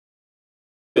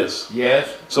is.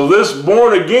 Yes. So this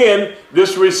born again,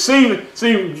 just receiving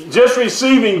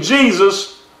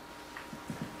Jesus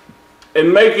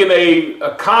and making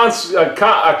a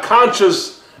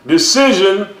conscious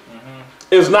decision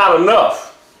is not enough.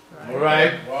 All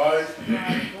right.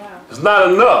 It's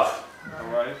not enough. All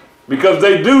right. Because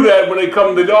they do that when they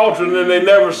come to the altar and then they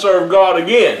never serve God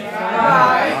again.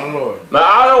 My Lord. Now,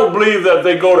 I don't believe that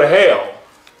they go to hell.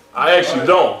 I actually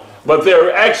don't. But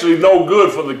they're actually no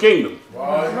good for the kingdom.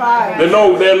 They're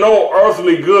no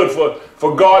earthly good for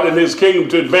God and His kingdom,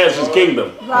 to advance His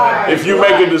kingdom. If you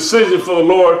make a decision for the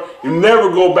Lord, you never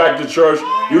go back to church.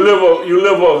 You live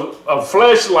a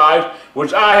flesh life,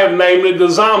 which I have named it the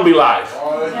zombie life.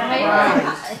 All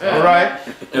right.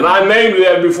 And I named it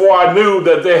that before I knew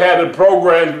that they had a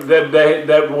program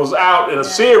that was out, in a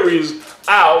series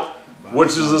out,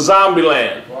 which is the Zombie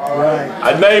Land.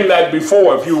 I named that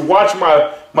before. If you watch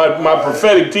my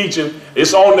prophetic teaching,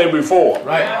 it's on there before.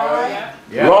 Right.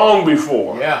 Yeah. Long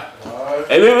before. Yeah.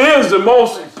 And it is the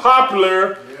most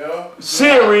popular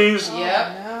series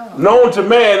known to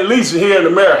man, at least here in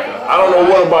America. I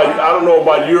don't know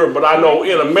about Europe, but I know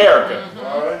in America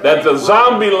that the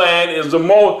Zombie Land is the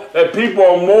most, that people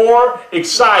are more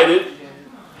excited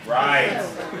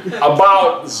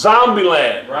about Zombie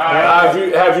Land.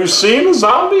 Have you seen a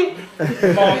zombie?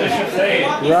 Come on,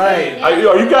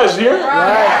 Are you guys here?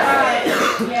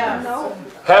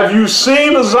 Have you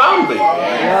seen a zombie?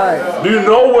 Do you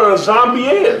know what a zombie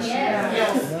is?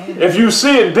 If you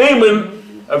see a demon,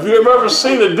 if you've ever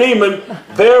seen a demon,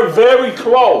 they're very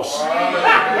close.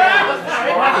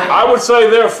 I would say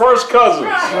they're first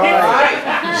cousins.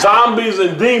 Zombies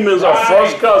and demons are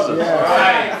first cousins.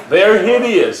 They're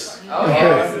hideous.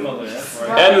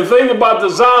 And the thing about the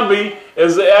zombie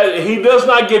is that he does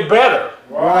not get better.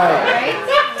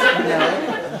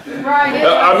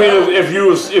 I mean, if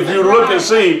you look and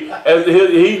see,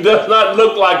 he does not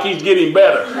look like he's getting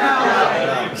better.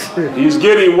 He's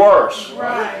getting worse.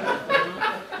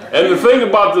 And the thing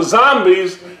about the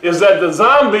zombies is that the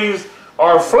zombies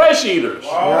are flesh eaters.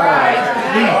 Okay,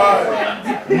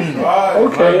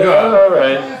 all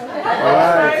right.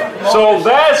 So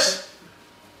that's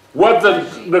what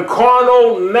the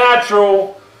carnal,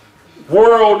 natural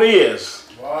world is.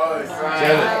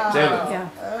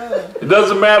 It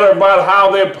doesn't matter about how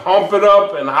they pump it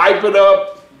up and hype it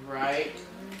up,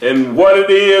 and what it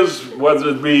is, whether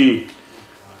it be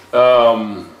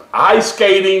ice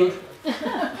skating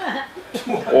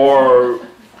or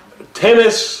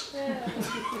tennis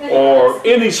or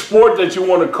any sport that you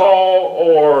want to call,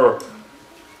 or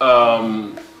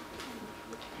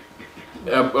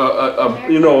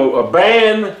a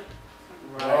band,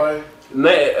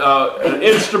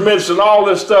 instruments and all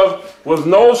this stuff with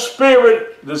no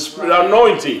spirit, the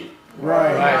anointing.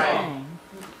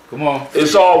 Come on.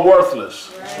 It's all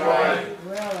worthless.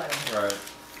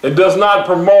 It does not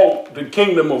promote the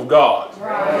kingdom of God.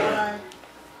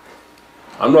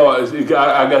 I know. I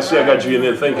got you in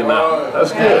there thinking now.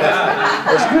 That's good.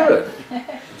 That's good.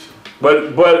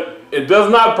 But it does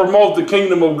not promote the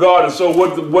kingdom of God. And so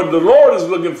what the Lord is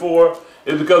looking for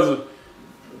is, because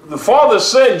the Father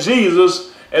sent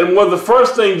Jesus, and the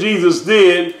first thing Jesus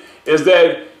did is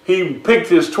that He picked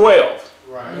His 12.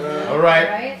 All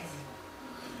right.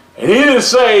 And He didn't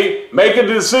say, make a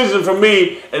decision for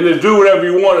me and then do whatever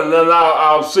you want, and then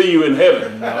I'll see you in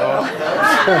heaven.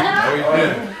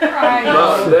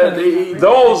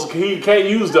 Those, He can't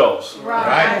use those.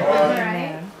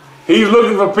 He's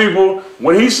looking for people,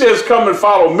 when He says come and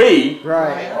follow me,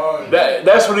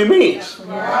 that's what He means.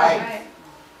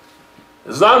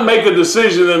 It's not make a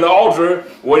decision in the altar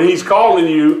when He's calling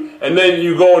you and then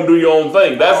you go and do your own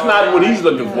thing. That's not what He's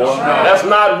looking for. That's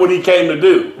not what He came to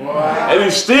do. And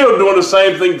He's still doing the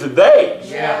same thing today.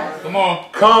 Come on.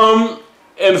 Come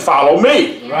and follow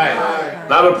me.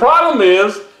 Now the problem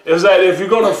is that if you're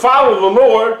going to follow the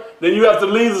Lord, then you have to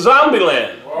leave the zombie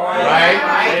land.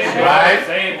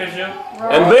 Say it, Bishop.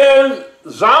 And then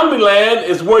zombie land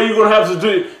is where you're going to have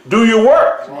to do your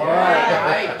work.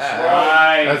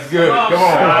 That's good. Come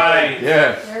on.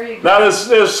 Yeah. Now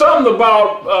there's something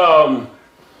about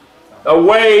a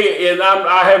way, and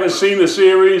I haven't seen the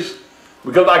series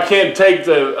because I can't take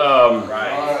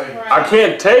I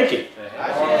can't take it.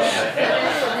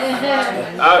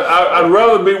 I'd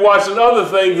rather be watching other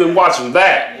things than watching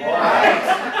that.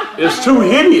 It's too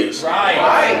hideous.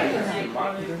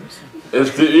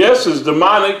 Yes, it's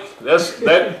demonic. That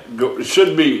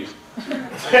should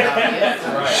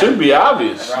be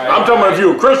obvious. I'm talking about if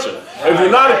you're a Christian. If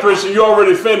you're not a Christian, you're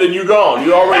already offended. You're gone.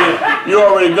 You're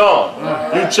already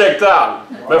gone. You checked out.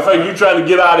 Matter of fact, you're trying to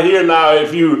get out of here now.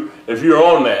 If you're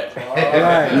on that,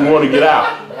 you want to get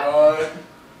out.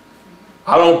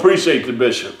 I don't appreciate the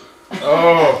bishop.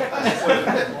 Oh.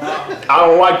 I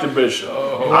don't like the bishop.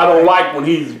 I don't like when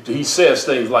he says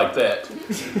things like that.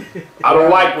 I don't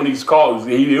like when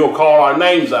he'll call our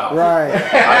names out. Right.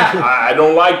 I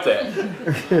don't like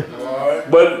that.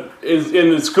 But in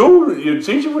the school, your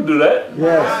teacher would do that.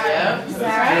 Yes.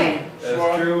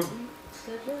 That's true.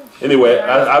 Anyway,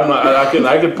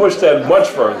 I can push that much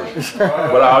further,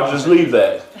 but I'll just leave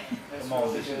that.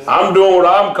 I'm doing what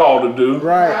I'm called to do.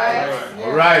 Right.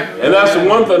 All right. And that's the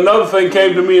one thing. Another thing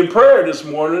came to me in prayer this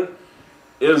morning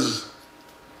is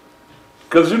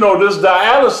because this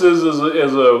dialysis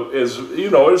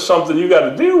is it's something you got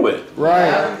to deal with.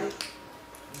 Right.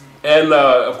 And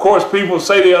of course, people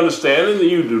say they understand, and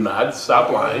you do not.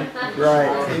 Stop lying.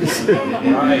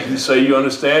 Right. You say you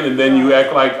understand, and then you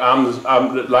act like I'm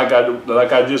like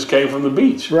I just came from the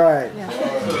beach. Right.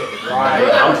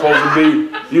 I'm supposed to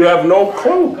be. You have no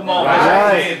clue. Come on,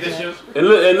 Right. Bishop.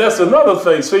 And that's another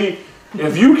thing. See,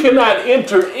 if you cannot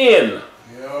enter in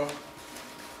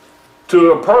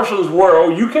to a person's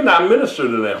world, you cannot minister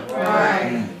to them.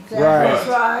 Right. That's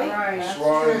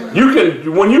right. You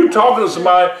can, when you're talking to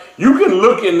somebody, you can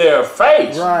look in their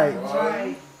face.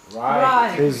 Right.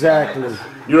 Right. Exactly.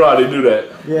 You know how they do that.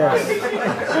 Yes.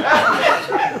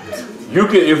 You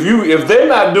can, if they're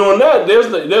not doing that,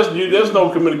 there's no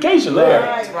communication there.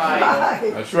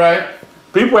 That's right.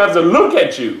 People have to look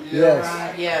at you.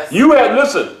 Yes. You have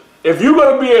listen. If you're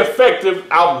going to be effective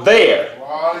out there,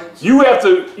 you have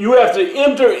to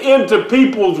enter into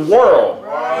people's world.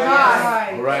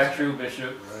 Right. All right, true,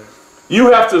 Bishop.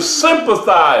 You have to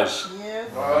sympathize.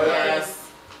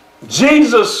 Yes.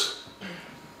 Jesus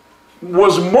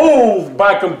was moved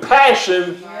by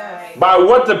compassion Yes. by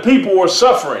what the people were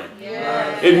suffering.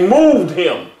 Yes. It moved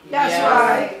him. That's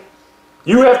right.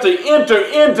 You have to enter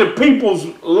into people's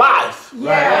life.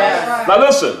 Yes. Now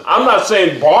listen, I'm not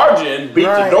saying barge in, beat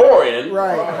Right. the door in,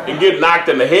 Right. and get knocked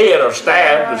in the head or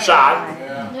stabbed or shot.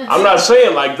 I'm not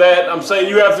saying like that. I'm saying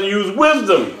you have to use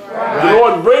wisdom. The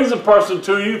Lord brings a person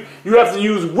to you. You have to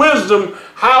use wisdom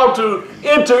how to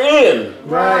enter in.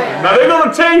 Right. Now they're going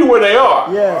to tell you where they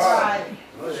are. Yes.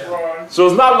 So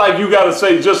it's not like you got to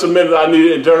say just a minute I need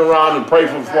it and turn around and pray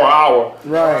for an hour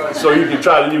Right. so you can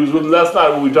try to use wisdom. That's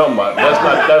not what we're talking about.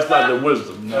 That's not the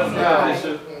wisdom.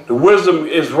 The wisdom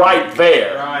is right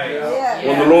there.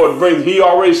 When the Lord brings, He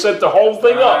already set the whole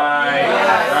thing up.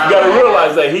 You got to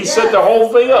realize that He set the whole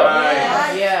thing up.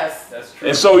 Yes. That's true.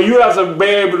 And so you have to be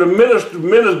able to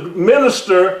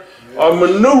minister or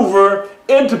maneuver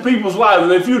into people's lives.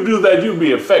 And if you do that, you'll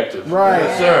be effective. Right.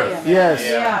 Yes, sir. Yes.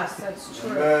 Yes, that's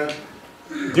true.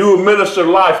 You will minister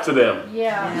life to them.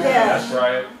 Yeah. That's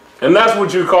right. And that's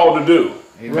what you're called to do.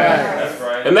 Amen. Right. That's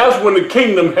right. And that's when the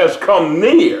kingdom has come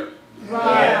near.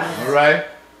 Right. All right.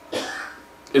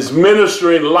 It's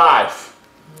ministering life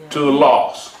to the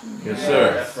lost. Yes,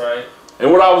 sir. That's right.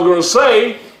 And what I was going to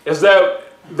say is that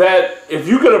if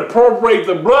you can appropriate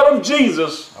the blood of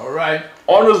Jesus All right.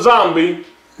 on a zombie,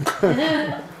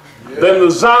 then the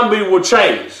zombie will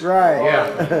change. Right.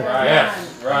 Yeah.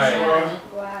 Yes. Right.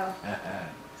 Wow.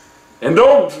 And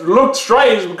don't look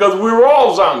strange because we were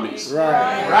all zombies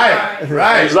Right. Right. in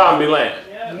Right. zombie land.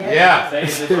 Yeah.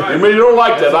 I mean, you don't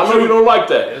like that. I know you don't like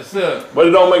that. Yes, sir. But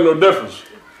it don't make no difference.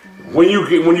 When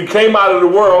you came out of the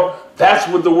world, that's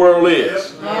what the world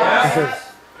is.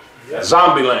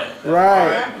 Zombie land.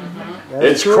 Right. That's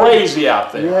It's true. crazy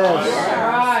out there. Yes.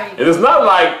 Right. And it's not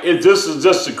like it just is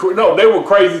just no, they were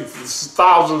crazy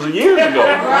thousands of years ago.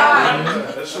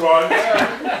 That's right.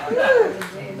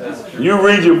 You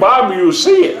read your Bible, you'll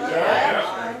see it.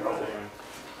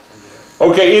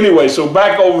 Okay, anyway, so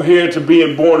back over here to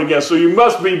being born again. So you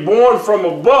must be born from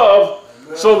above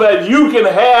so that you can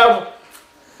have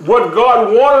what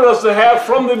God wanted us to have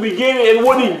from the beginning and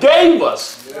what He gave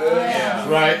us. That's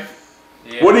right.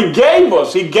 What He gave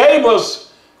us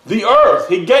the earth.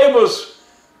 He gave us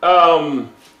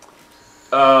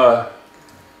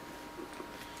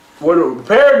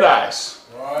paradise.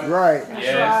 Right.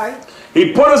 Yes.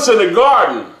 He put us in a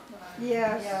garden.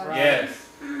 Yes. Yes.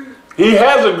 He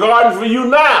has a garden for you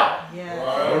now.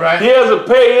 All right. He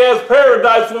has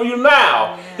paradise for you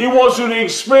now. He wants you to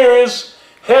experience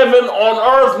heaven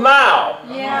on earth now.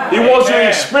 Yeah. He wants you to Amen.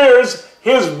 experience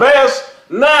His best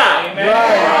now.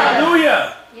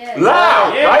 Hallelujah.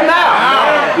 Now, Yeah. right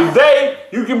now. Now. Today,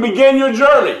 you can begin your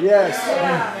journey. Yes.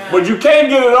 But you can't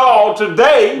get it all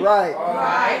today Right.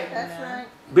 Right. That's right.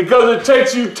 because it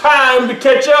takes you time to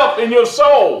catch up in your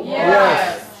soul.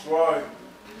 Yes.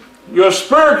 Your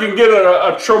spirit can get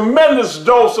a tremendous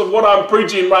dose of what I'm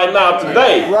preaching right now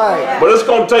today. Right. But it's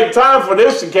going to take time for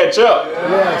this to catch up.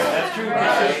 Yes. That's true.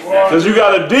 Because you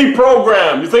got to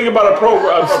deprogram. You think about a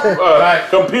program,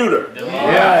 computer.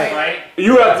 Right.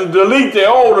 You have to delete the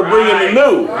old to bring in the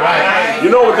new. Right. You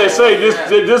know what they say?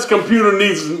 This computer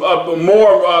needs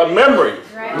more memory.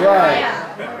 Right.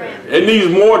 It needs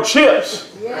more chips.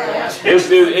 You're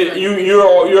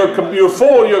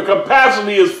full. Your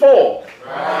capacity is full.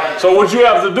 So what you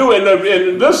have to do,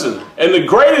 and listen, and the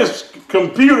greatest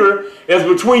computer is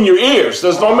between your ears.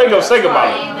 Just don't make a mistake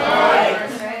about it.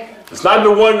 It's not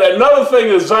the one. Another thing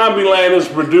that Zombieland has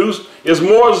produced is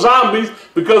more zombies,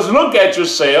 because look at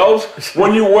yourselves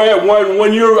when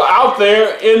you're out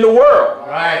there in the world.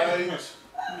 Right.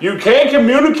 You can't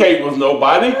communicate with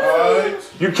nobody.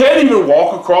 You can't even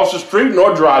walk across the street,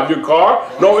 nor drive your car,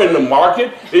 nor in the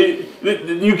market.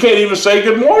 You can't even say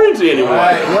good morning to anyone.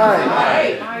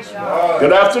 Right.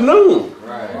 Good afternoon.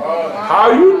 How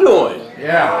are you doing?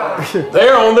 Yeah.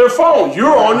 They're on their phones.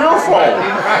 You're on your phone.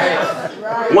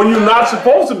 When you're not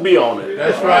supposed to be on it.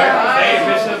 That's right. Say it,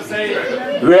 Bishop. Say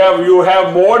it. You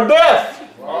have more death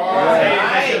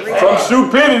from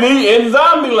stupidity in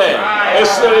Zombieland.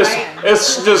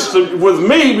 It's just with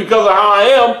me, because of how I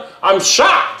am, I'm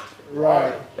shocked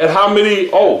at how many.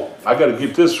 Oh, I got to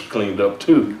get this cleaned up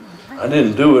too. I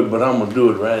didn't do it, but I'm going to do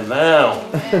it right now.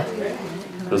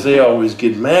 Because they always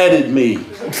get mad at me.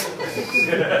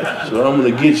 So I'm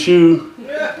going to get you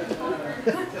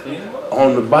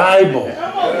on the Bible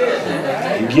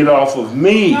and get off of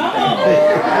me.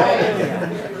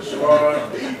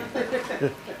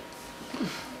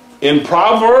 In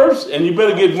Proverbs, and you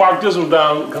better mark this one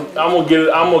down. I'm gonna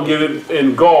get it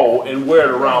in gold and wear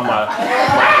it around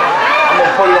I'm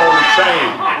gonna put it on the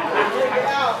chain.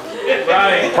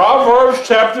 Right. Proverbs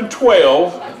chapter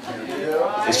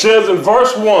 12. It says in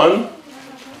verse 1,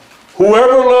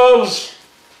 whoever loves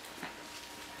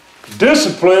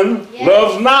discipline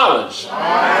loves knowledge.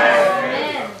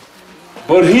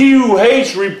 But he who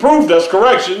hates reproof, that's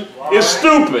correction, is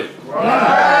stupid.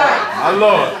 My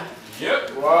Lord.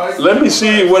 Let me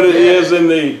see what it is in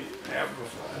the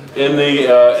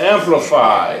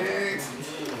Amplified.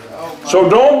 So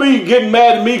don't be getting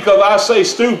mad at me because I say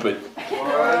stupid.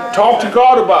 Talk to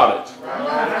God about it.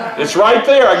 It's right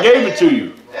there. I gave it to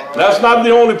you. That's not the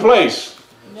only place.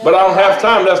 But I don't have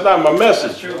time. That's not my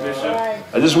message.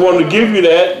 I just wanted to give you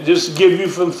that, just to give you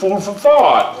some food for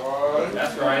thought.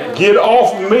 That's right. Get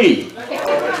off me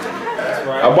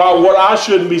about what I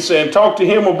shouldn't be saying. Talk to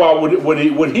him about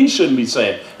what he shouldn't be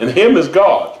saying. And him is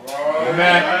God.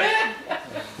 Amen.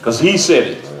 Because he said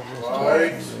it.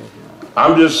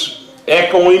 I'm just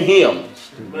echoing him.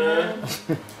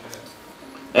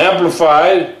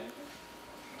 Amplified,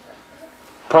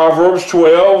 Proverbs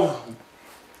 12,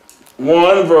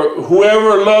 1,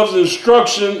 whoever loves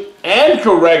instruction and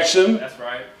correction That's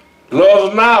right.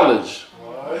 loves knowledge.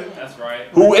 That's right.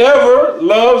 Whoever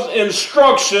loves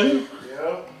instruction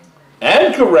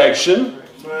and correction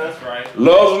That's right.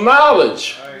 loves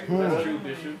knowledge. That's true,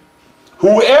 Bishop.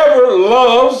 Whoever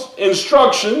loves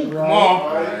instruction Come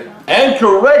on. and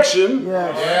correction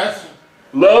Yes.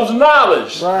 loves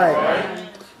knowledge. Right.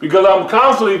 Because I'm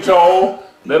constantly told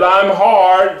that I'm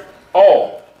hard,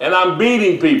 and I'm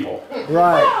beating people.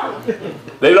 Right.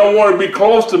 They don't want to be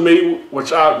close to me,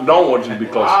 which I don't want you to be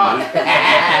close to me.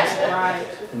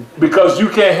 Because you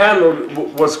can't handle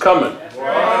what's coming.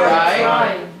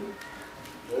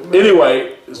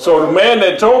 Anyway, so the man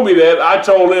that told me that, I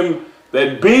told him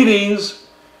that beatings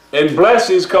and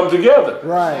blessings come together.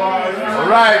 Right. All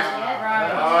right.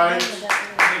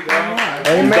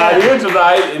 He got here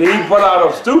tonight and he put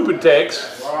out a stupid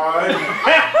text,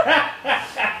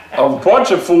 a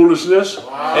bunch of foolishness,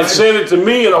 and sent it to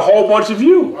me and a whole bunch of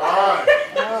you.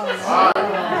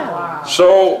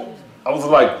 So I was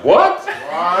like, what?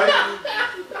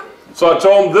 So I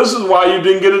told him, this is why you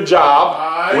didn't get a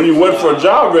job when you went for a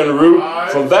job interview,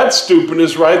 from that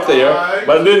stupidness right there.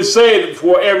 But I didn't say it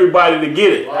for everybody to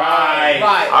get it.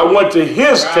 I went to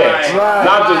his text,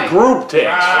 not the group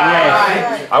text.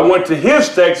 I went to his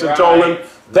text and told him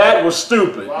that was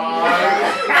stupid. And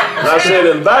I said,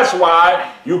 and that's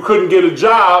why you couldn't get a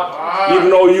job, even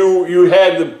though you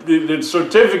had the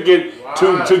certificate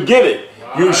to get it.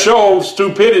 You show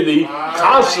stupidity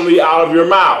constantly out of your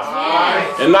mouth.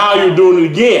 And now you're doing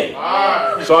it again.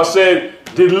 So I said,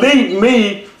 delete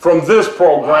me from this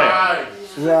program.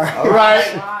 Right. All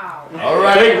right. All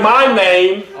right. Take my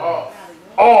name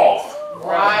off.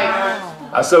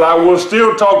 I said, I will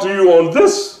still talk to you on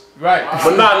this, Right.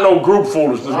 but not no group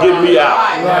foolishness. Get me out.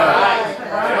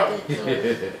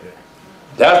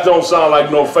 That don't sound like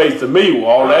no faith to me,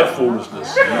 all that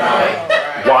foolishness.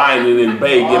 Whining and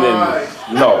begging and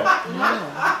no.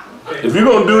 If you're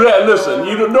going to do that, listen,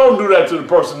 you don't do that to the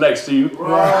person next to you.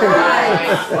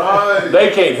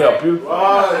 They can't help you.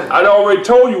 I already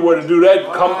told you where to do that.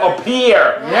 Come up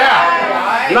here.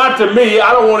 Yeah. Not to me.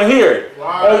 I don't want to hear it.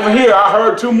 Over here, I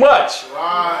heard too much.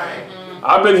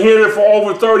 I've been hearing it for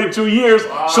over 32 years.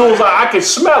 As soon as I can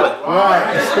smell it.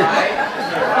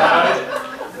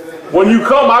 When you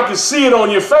come, I can see it on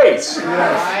your face.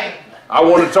 I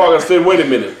want to talk. I said, wait a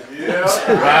minute.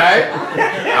 Right.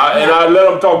 And I let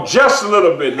them talk just a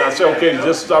little bit. And I said, okay,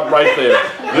 just stop right there.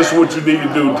 This is what you need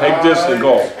to do. Take this and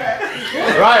go.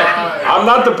 Right. I'm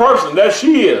not the person. That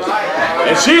she is.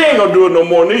 And she ain't going to do it no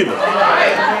more neither.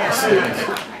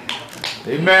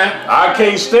 Amen. I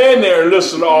can't stand there and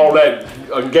listen to all that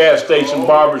gas station,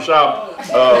 barbershop,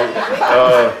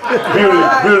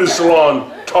 beauty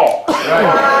salon talk.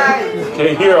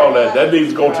 Can't hear all that. That needs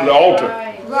to go to the altar.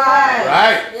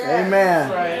 Right.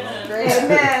 Amen.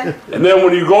 Amen. And then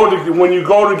when you go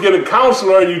to get a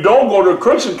counselor and you don't go to a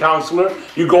Christian counselor,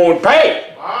 you go and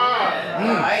pay.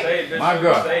 My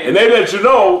God. And they let you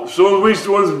know as soon as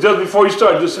just before you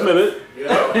start, just a minute.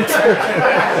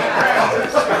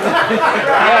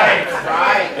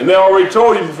 And they already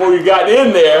told you before you got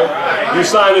in there, you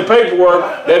signed the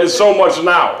paperwork that is so much an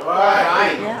hour.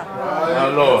 My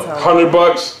Lord. $100.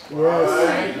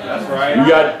 Yes. You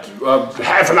got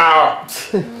half an hour.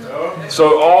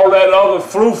 So all that other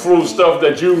frou-frou stuff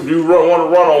that you want to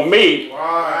run on me,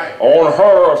 or on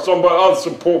her, or somebody else,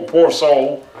 some poor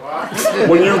soul,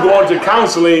 when you go into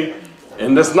counseling,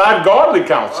 and it's not godly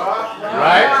counsel.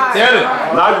 Right. Tell it.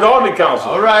 Not godly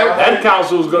counsel. All right. That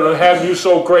counsel is going to have you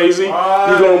so crazy,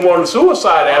 you're going to want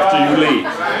suicide after you leave.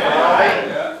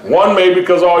 One, maybe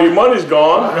because all your money's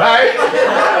gone. Right.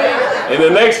 And the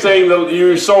next thing,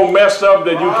 you're so messed up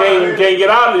that you can't get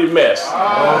out of your mess.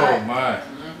 Oh, my.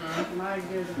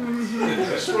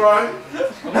 That's right.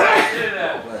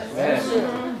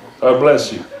 God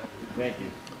bless you. Thank you.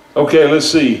 Okay, let's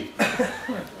see.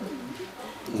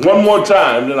 One more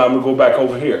time, then I'm going to go back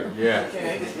over here. Yeah.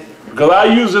 Because I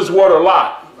use this word a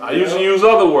lot. I usually use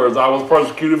other words. I was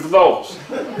persecuted for those.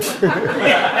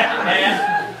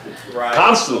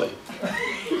 Constantly.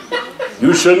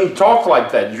 You shouldn't talk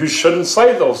like that. You shouldn't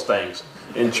say those things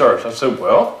in church. I said,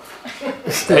 well,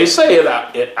 they say it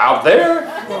out there.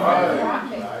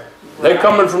 They're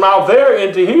coming from out there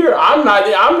into here. I'm not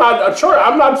a church.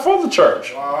 I'm not for the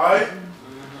church.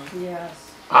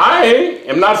 I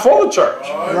am not for the church.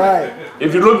 Right.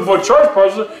 If you're looking for a church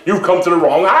person, you've come to the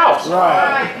wrong house.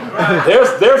 Right.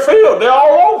 They're filled. They're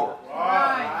all over.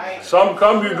 Some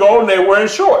come, you go, and they're wearing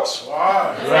shorts.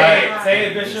 Right. Say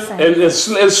it, Bishop. And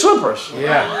slippers.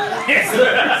 Yeah.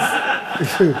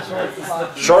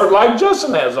 Shirt like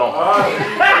Justin has on.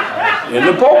 In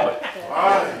the pulpit.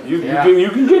 You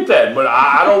can get that, but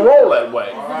I don't roll that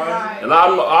way. And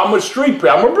I'm a street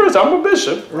preacher. I'm a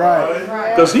bishop.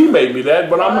 Right. Because he made me that,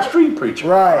 but I'm a street preacher.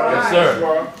 Right. Yes,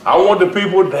 sir. I want the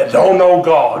people that don't know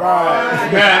God.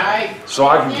 Amen. So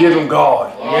I can give them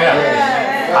God.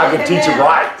 Yeah. I can teach them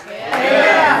right.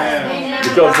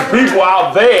 Because the people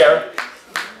out there,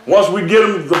 once we get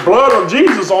them the blood of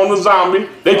Jesus on the zombie,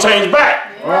 they change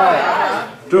back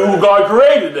to who God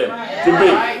created them to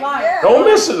be. Don't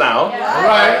miss it now. All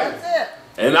right.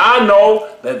 And I know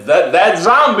that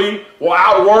zombie will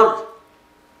outwork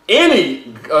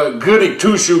any goody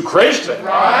two-shoe Christian.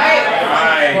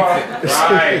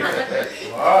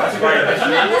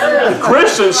 The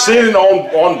Christians sitting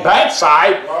on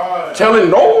backside telling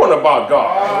no one about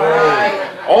God.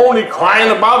 Only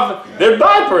crying about their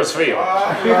diapers filled.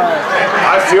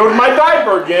 I filled my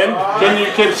diaper again.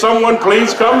 Can someone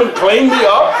please come and clean me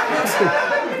up?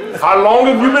 How long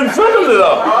have you been filling it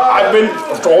up? I've been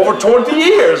for over 20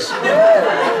 years.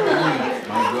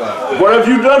 What have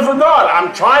you done for God?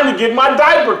 I'm trying to get my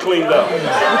diaper cleaned up.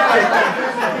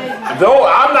 No,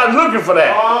 I'm not looking for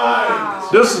that.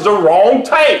 This is the wrong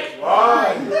take.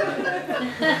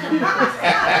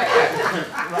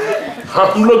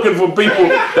 I'm looking for people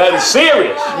that are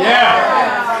serious.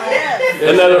 Yeah.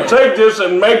 And that'll take this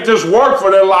and make this work for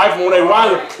their life. And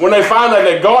when they find out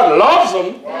that God loves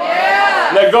them,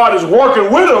 and that God is working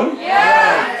with them,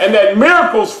 and that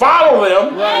miracles follow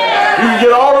them, you can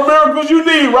get all the miracles you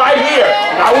need right here.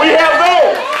 Now we have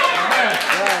those.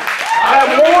 I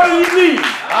have more than you need.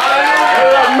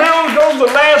 And that miracles to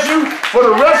last you for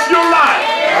the rest of your life.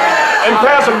 And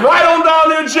pass them right on down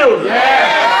to your children.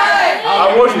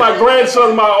 I watched my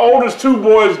grandson, my oldest two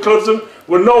boys, Clifton,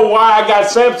 would know why I got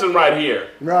Samson right here.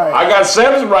 Right. I got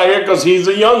Samson right here because he's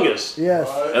the youngest. Yes.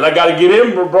 And I got to get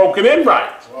him broken in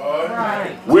right.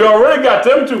 We already got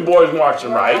them two boys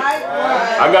marching right.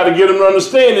 I got to get them to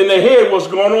understand in their head what's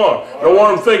going on. Don't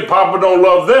want them to think Papa don't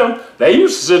love them. They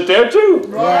used to sit there too.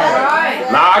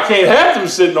 Now I can't have them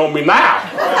sitting on me now.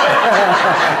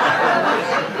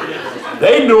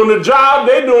 They doing the job,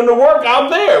 they doing the work out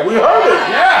there. We heard it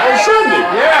on Sunday.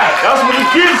 That's what the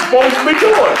kids supposed to be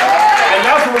doing. And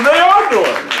that's what they are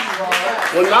doing.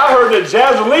 When I heard that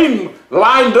Jazeline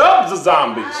lined up the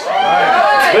zombies,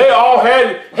 they all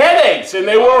had headaches and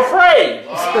they were afraid.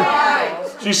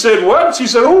 She said, what? She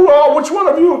said, which one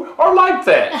of you are like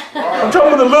that? I'm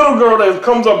talking about the little girl that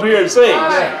comes up here and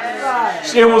sings.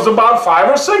 It was about 5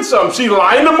 or 6 of them. She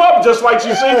lined them up just like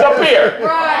she sings up here.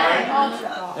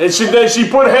 And then she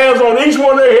put hands on each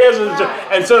one of their heads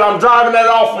and said, I'm driving that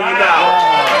off for you now.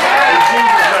 In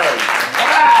Jesus' name.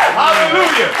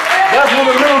 Hallelujah. That's what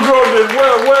the little girl did.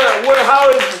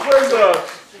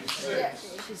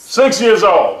 Where's 6 years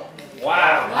old?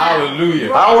 Wow.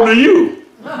 Hallelujah. How old are you?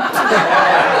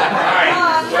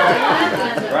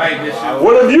 Right, Bishop.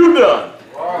 What have you done?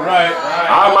 Right.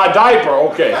 I'm my diaper,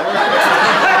 okay.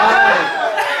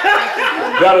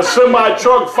 Got a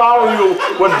semi-truck following you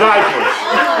with diapers.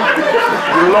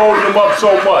 You loading them up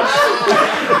so much.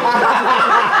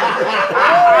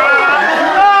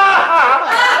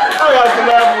 I got to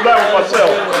laugh at that with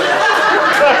myself.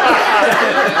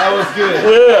 That was good.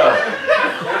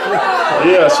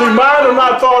 Yeah, see, mine are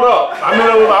not thought up. I mean,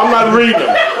 I'm not reading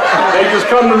them. They just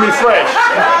come to me fresh,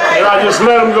 and I just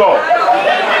let them go.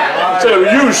 I said,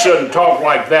 you shouldn't talk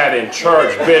like that in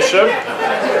church, Bishop.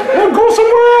 Well, go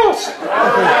somewhere else.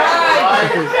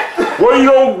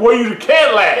 Where you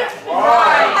can't laugh.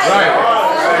 Right.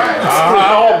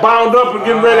 All bound up and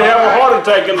getting ready to have a heart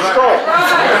attack and a stroke.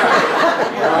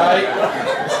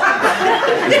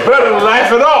 It's better to laugh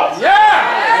it off.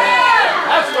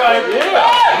 That's right.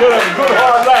 Get a good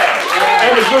hard laugh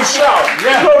and a good shout.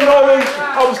 So, Nolan,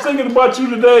 I was thinking about you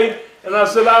today, and I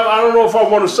said, I don't know if I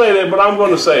want to say that, but I'm going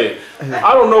to say it.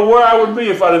 I don't know where I would be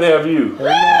if I didn't have you. I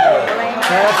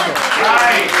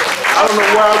don't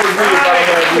know where I would be if I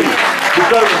didn't have you.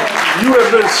 Because you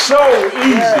have been so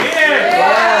easy.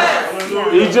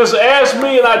 He just asked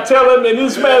me, and I tell him, and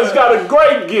this man's got a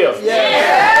great gift.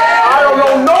 I don't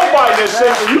know nobody that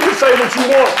says, you can say what you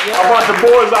want about the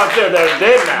boys out there that are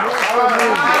dead now.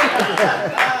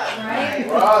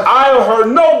 I have heard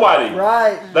nobody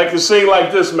that can sing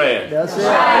like this man. That's it.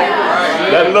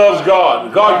 That loves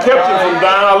God. God kept him from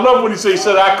dying. I love when he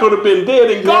said, I could have been dead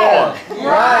and gone.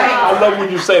 I love when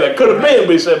you say that. Could have been,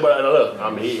 but he said, but look,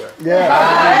 I'm here.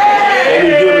 And he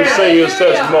did sing his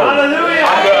testimony.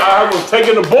 I was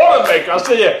taking the Boilermaker. I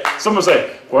said, yeah. Someone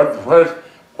said,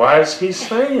 why is he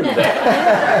saying that?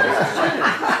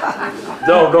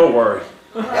 No, don't worry.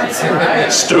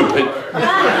 Stupid.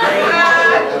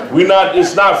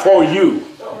 It's not for you.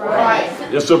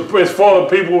 It's for the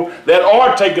people that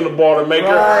are taking the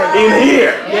Boilermaker in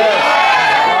here.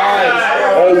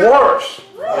 Or worse.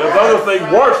 There's other things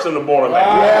worse than the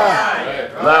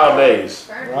Boilermaker nowadays.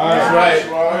 That's right.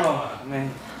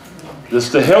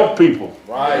 Just to help people.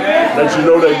 Let you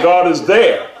know that God is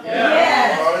there.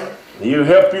 He'll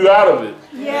help you out of it.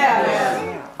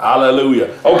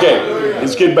 Hallelujah. Okay,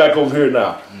 let's get back over here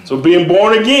now. So being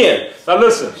born again. Now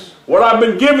listen, what I've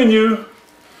been giving you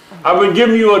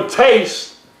a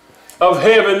taste of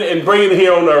heaven and bringing it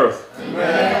here on earth.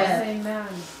 Amen.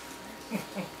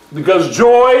 Because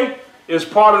joy is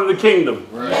part of the kingdom.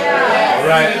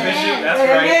 That's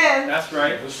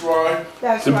right.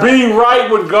 To be right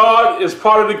with God is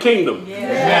part of the kingdom.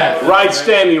 Right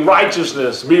standing,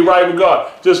 righteousness, be right with God.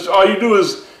 Just all you do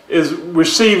is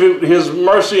receive His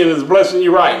mercy and His blessing.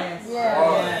 You're right.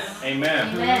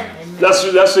 Amen. That's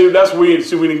where we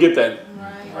didn't get that.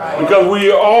 Because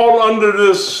we are all under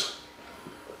this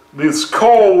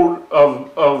code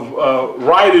of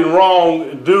right and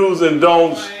wrong, do's and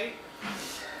don'ts,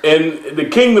 and the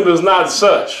kingdom is not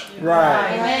such.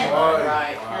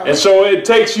 And so it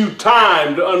takes you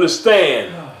time to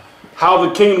understand how the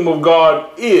kingdom of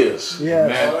God is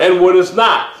and what it's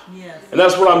not. And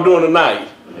that's what I'm doing tonight.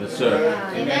 Yes, sir.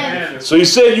 Amen. So he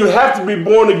said you have to be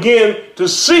born again to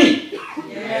see.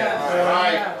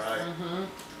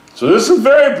 So this is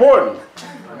very important.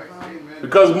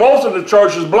 Because most of the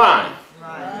church is blind.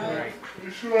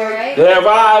 They have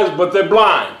eyes, but they're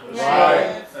blind.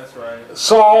 That's right.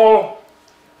 Saul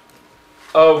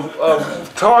of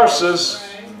Tarsus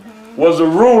was a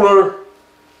ruler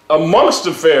amongst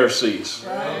the Pharisees.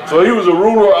 So he was a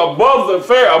ruler above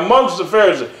amongst the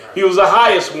Pharisees. He was the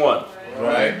highest one.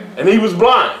 And he was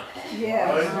blind.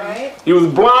 Yes. Right. He was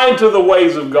blind to the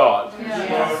ways of God.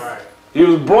 Yes. He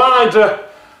was blind to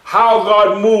how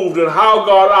God moved and how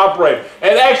God operated.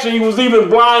 And actually, he was even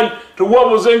blind to what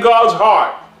was in God's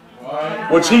heart,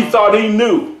 which he thought he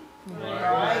knew.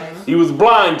 He was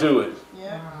blind to it.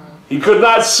 He could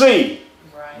not see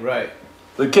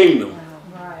the kingdom.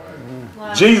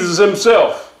 Jesus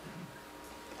himself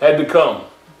had to come.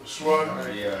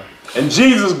 And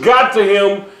Jesus got to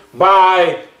him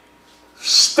by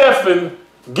Stephen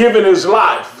giving his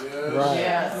life.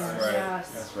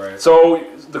 That's right. So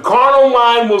the carnal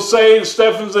mind will say,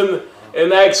 Stephen's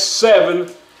in Acts 7,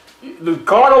 the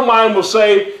carnal mind will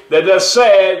say that that's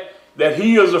sad that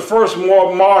he is the first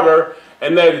martyr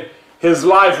and that his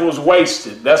life was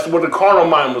wasted. That's what the carnal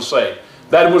mind will say.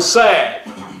 That it was sad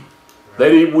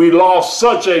that we lost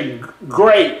such a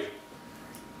great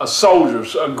soldier,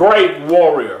 a great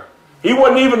warrior. He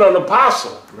wasn't even an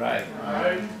apostle. Right.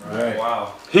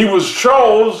 Wow. He was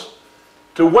chose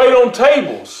to wait on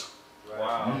tables.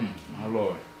 Wow. My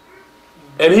Lord.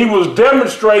 And he was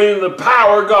demonstrating the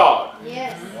power of God.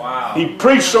 Yes. Wow. He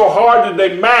preached so hard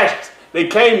that they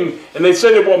came and they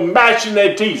said they were mashing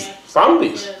their teeth.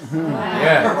 Zombies.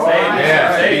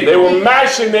 They were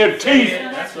mashing their teeth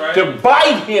That's right. to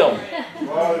bite him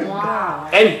Wow.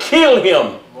 and kill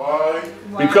him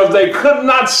because they could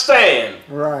not stand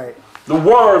Right. the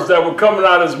words that were coming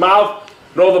out of his mouth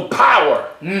nor the power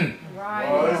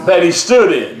Right. that he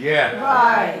stood in.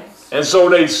 Right. And so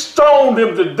they stoned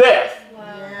him to death.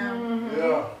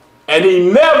 And he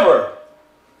never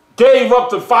gave up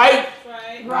the fight.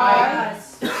 Right.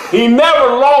 He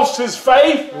never lost his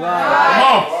faith. Come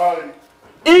on.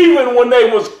 Even when they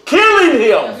was killing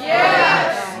him.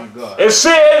 Yes. My God. It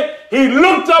said he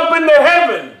looked up into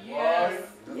heaven.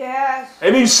 Yes.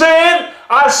 And he said,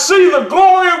 I see the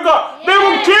glory of God. They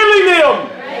were killing him.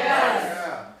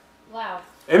 Wow.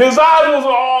 And his eyes was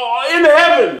all in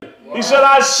heaven. He said,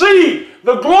 I see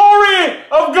the glory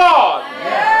of God.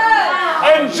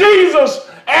 And Jesus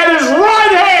at his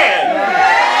right hand.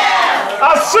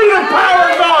 I see the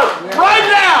power of God right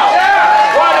now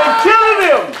while they're killing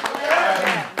him.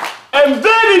 And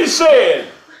then he said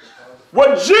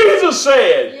what Jesus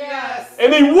said. Yes.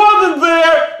 And he wasn't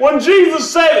there when Jesus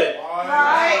said it.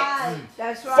 Right.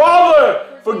 That's right. Father,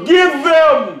 forgive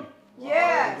them,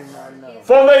 Yes.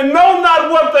 for they know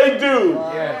not what they do.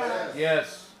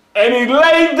 Yes. And he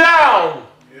laid down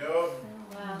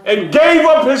and gave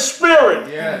up his spirit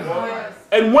Yes.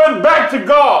 and went back to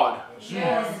God.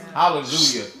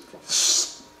 Hallelujah.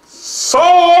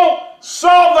 Saul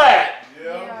saw that.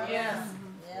 Yes.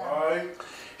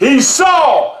 He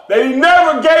saw that he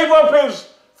never gave up his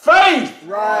faith.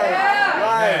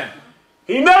 Amen.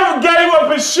 He never gave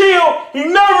up his shield. He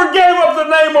never gave up the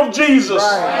name of Jesus.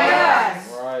 Yes.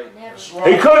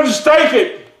 He couldn't just take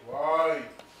it.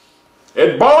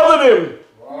 It bothered him.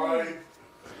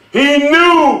 He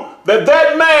knew that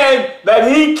that man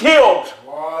that he killed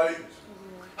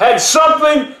had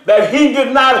something that he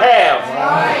did not have.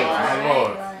 My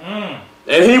Lord.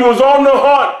 And he was on the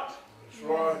hunt,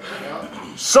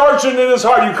 searching in his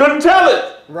heart. You couldn't tell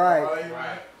it. Right.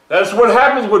 That's what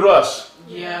happens with us,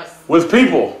 Yes. with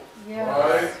people.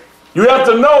 You have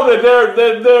to know that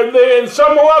they're and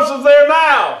some of us are there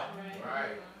now.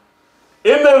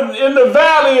 In the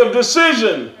valley of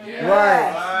decision,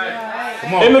 Right.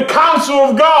 Come on. in the counsel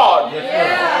of God,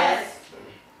 Yes.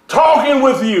 talking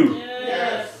with you,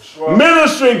 Yes.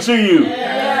 ministering to you.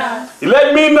 Yes. He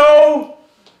let me know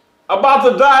about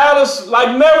the dialysis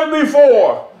like never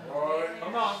before.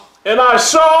 And I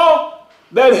saw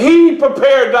that he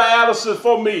prepared dialysis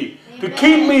for me to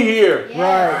keep me here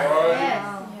Right.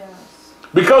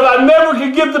 because I never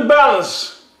could get the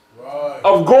balance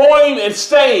of going and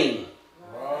staying.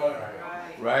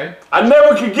 Right. I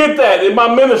never could get that in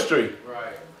my ministry.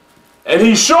 And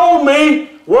he showed me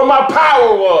where my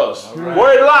power was,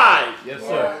 where it lied. Yes,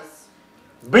 sir.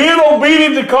 Being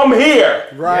obedient to come here.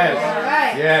 Right.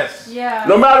 Right. Yes. Yeah.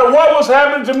 No matter what was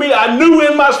happening to me, I knew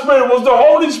in my spirit was the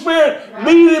Holy Spirit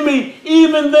leading me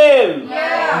even then.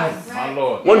 Yes. My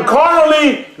Lord. When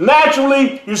carnally,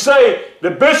 naturally, you say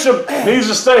the bishop needs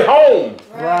to stay home.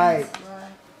 Right.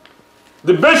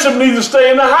 The bishop needs to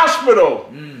stay in the hospital.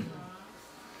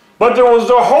 But there was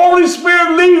the Holy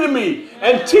Spirit leading me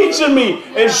and teaching me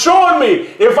and showing me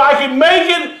if I could make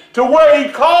it to where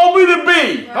he called me to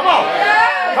be. Come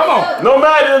on. Come on. No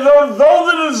matter though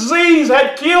the disease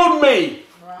had killed me,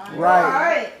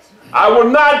 Right. I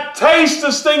would not taste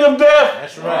the sting of death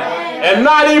That's right. and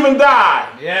not even die.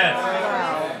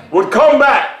 Yes. Would come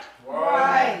back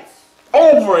Right.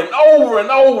 over and over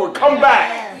and over, come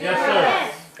back. Yes,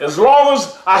 sir. As long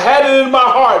as I had it in my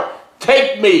heart,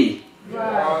 take me.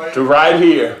 to right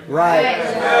here. Right.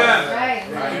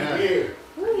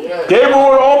 Gabriel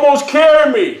would almost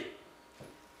carry me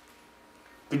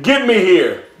to get me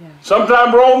here.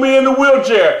 Sometimes roll me in the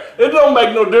wheelchair. It don't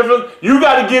make no difference. You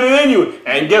got to get it in you.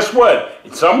 And guess what?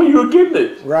 Some of you are getting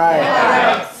it. Right.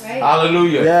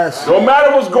 Hallelujah. Yes. No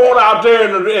matter what's going out there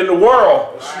in the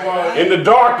world, in the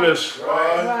darkness,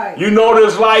 Right. you know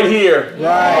there's light here.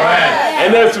 Right.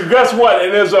 And there's, guess what?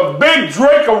 And there's a big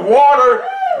drink of water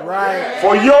Right.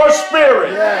 for your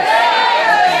spirit.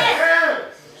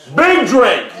 Big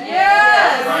drink.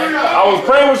 I was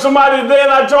praying with somebody today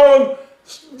and I told them,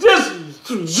 just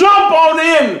jump on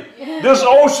in this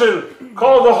ocean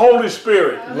called the Holy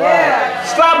Spirit.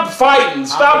 Stop fighting.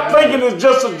 Stop thinking it's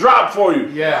just a drop for you.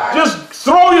 Yeah. Just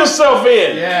throw yourself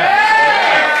in.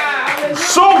 Yeah.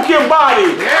 Soak your body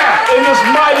in this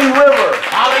mighty river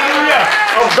Hallelujah.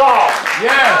 of God.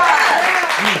 Yeah.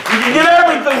 You can get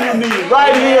everything you need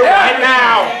right here, right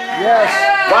now,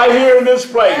 Yes. right here in this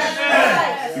place.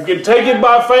 You can take it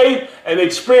by faith and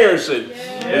experience it.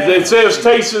 As it says,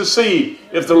 taste and see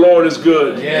if the Lord is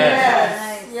good.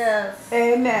 Yes. Yes.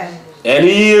 Amen. And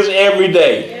He is every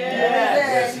day.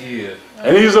 Yes, He is.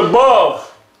 And He's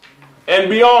above and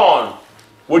beyond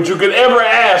what you could ever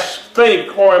ask,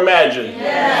 think, or imagine.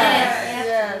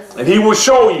 Yes. And He will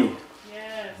show you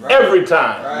every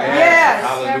time. Yes.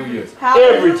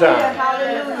 Hallelujah. Every time.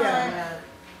 Hallelujah.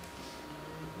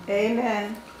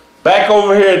 Amen. Back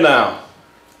over here now.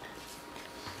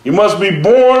 You must be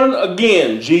born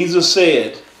again, Jesus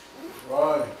said.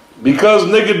 Right. Because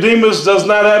Nicodemus does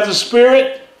not have the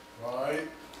Spirit, Right.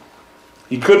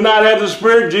 he could not have the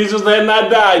Spirit. Jesus had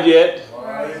not died yet.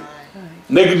 Right.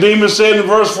 Nicodemus said in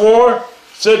verse 4,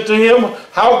 said to him,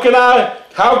 how can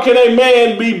a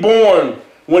man be born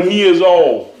when he is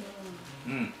old?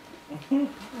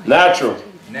 Natural.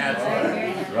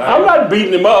 Natural. I'm not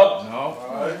beating him up. No.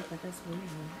 Right.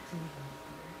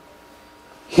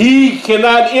 He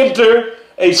cannot enter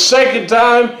a second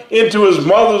time into his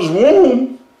mother's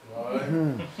womb Right.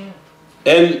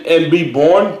 and be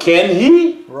born, can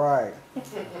he? Right.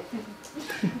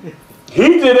 He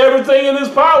did everything in his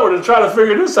power to try to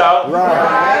figure this out.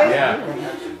 Right. Yeah.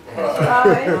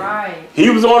 Right. He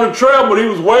was on the trail, but he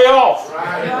was way off.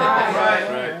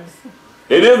 Right.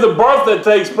 It is the birth that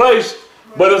takes place,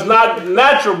 but it's not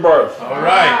natural birth. All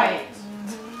right.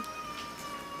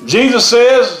 Jesus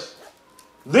says,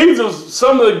 these are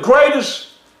some of the greatest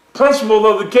principles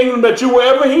of the kingdom that you will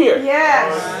ever hear.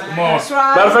 Yes. Come on. That's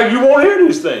Matter of right. fact, you won't hear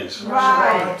these things.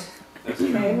 Right.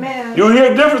 Amen. You'll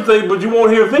hear different things, but you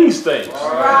won't hear these things.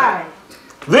 Right.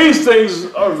 These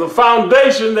things are the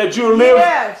foundation that you live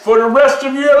Yes. for the rest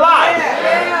of your life.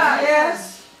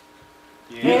 Yes.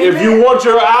 If you want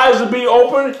your eyes to be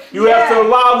open, you have to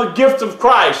allow the gift of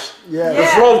Christ to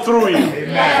Yes. flow through you.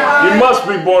 You must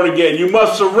be born again. You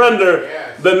must surrender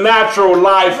the natural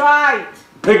life, Right.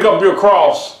 pick up your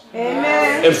cross,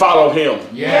 Amen. and follow Him.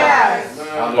 Yes.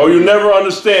 Or you never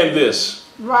understand this.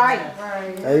 Right.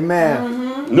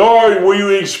 Amen. Nor will you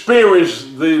experience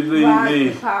the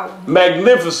Right. Power.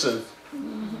 magnificent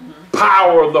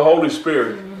power of the Holy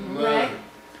Spirit.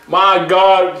 My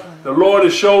God, the Lord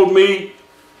has showed me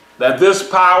that this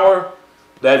power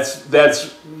that's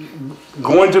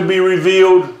going to be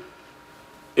revealed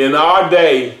in our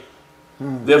day,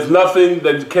 there's nothing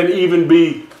that can even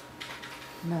be,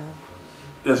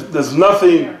 there's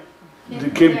nothing you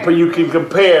can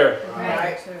compare,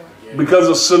 because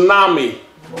a tsunami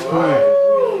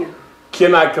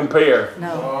cannot compare.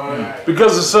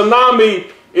 Because a tsunami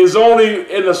is only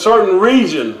in a certain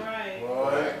region,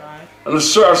 in a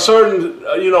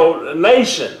certain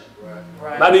nation.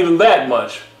 Not even that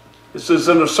much. It's just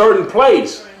in a certain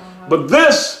place. But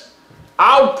this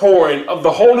outpouring of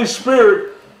the Holy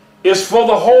Spirit is for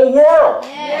the whole world.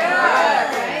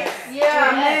 Amen.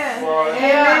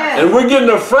 And we're getting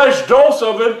a fresh dose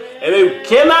of it, and it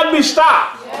cannot be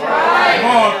stopped. Come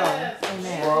on.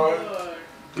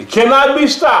 It cannot be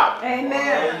stopped.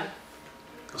 Amen.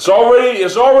 He's already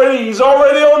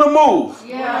on the move.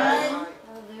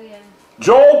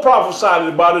 Joel prophesied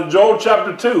about it in Joel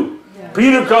chapter 2.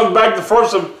 Peter comes back,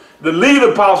 the lead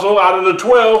apostle out of the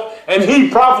 12, and he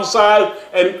prophesied,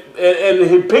 and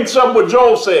he picks up what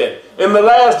Joel said. In the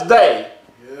last day,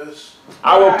 Yes.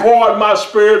 I will pour out my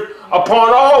spirit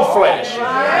upon all flesh.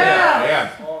 Yeah.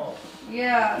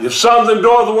 Your sons and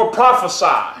daughters will prophesy.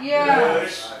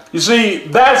 Yes. You see,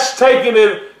 that's taking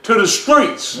it to the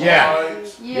streets. Yeah.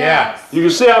 Right. Yeah. You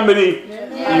can see how many,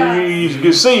 you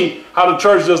can see how the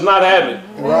church does not have it.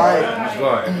 Right. Go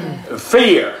ahead.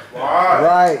 Fear.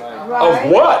 Right. Of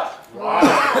what?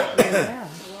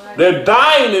 They're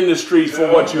dying in the streets for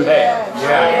what you have.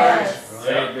 Yeah.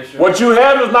 Say it, Bishop. What you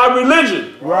have is not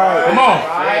religion. Right. Come on.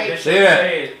 Say it, Bishop. Say that.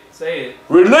 Say it. Say it.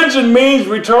 Religion means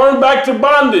return back to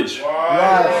bondage.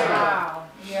 Right. Wow.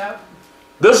 Yep.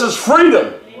 This is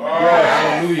freedom.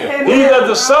 Hallelujah. He that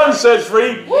the Son sets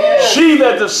free, she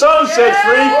that the Son sets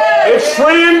free, is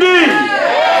free indeed.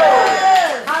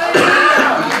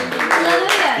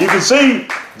 You can see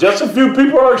just a few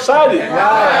people are excited.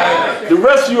 The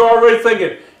rest of you are already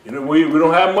thinking, you know, we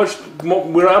don't have much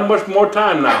more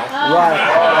time now. Right.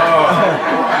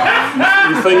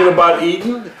 You're thinking about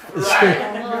eating,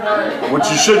 which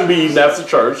you shouldn't be eating after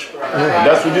church. And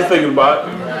that's what you're thinking about.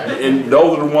 And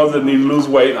those are the ones that need to lose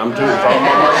weight. I'm talking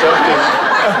about myself too.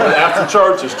 But after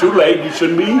church, it's too late. You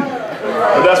shouldn't be eating.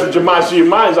 But that's what your mind. So your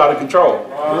mind's out of control.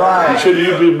 Right.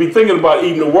 You be thinking about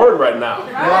eating the word right now.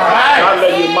 Not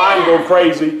letting your mind go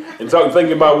crazy and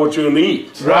thinking about what you're going to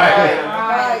eat.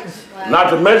 Right. Not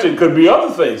to mention, it could be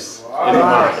other things in the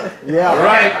mind. Yeah.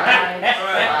 Right.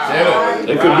 Say it.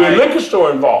 There could be a liquor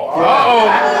store involved. Uh-oh.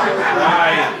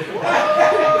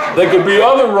 There could be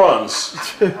other runs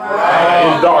in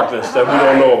darkness that we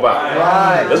don't know about.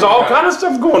 Right. There's all kind of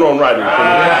stuff going on right here.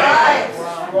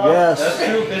 Yes. That's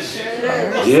true, Bishop.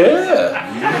 Yeah.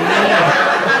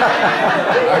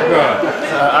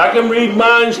 I can read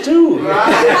minds too.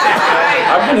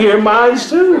 I can hear minds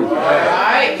too.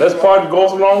 That's part that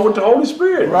goes along with the Holy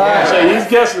Spirit. Right. Say he's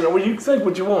guessing. Well, you think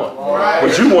what you want,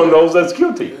 but you one of those that's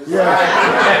guilty. Yes.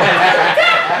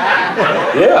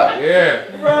 Yeah. Yeah.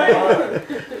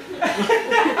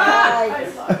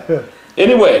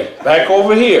 Anyway, back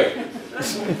over here.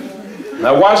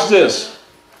 Now watch this.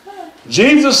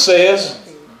 Jesus says,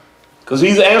 because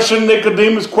he's answering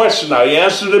Nicodemus' question now. He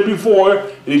answered it before,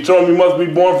 and he told him he must be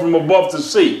born from above to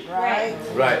see. Right.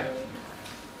 Right.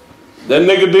 Then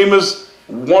Nicodemus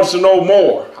wants to know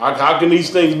more. How can these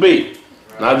things be?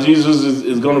 Now Jesus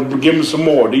is going to give him some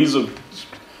more. These are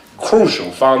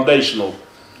crucial, foundational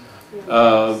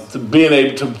to being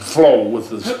able to flow with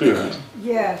the Spirit.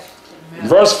 Yes.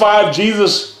 Verse 5,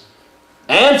 Jesus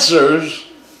answers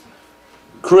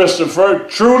Christopher,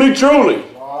 truly, truly.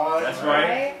 That's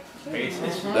right. Pay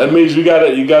attention. That means you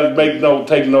gotta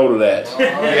take note of that.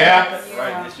 Yeah.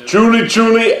 Right, Bishop. Truly,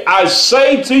 truly, I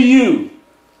say to you,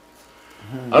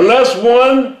 unless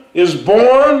one is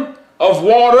born of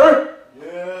water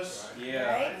Yes.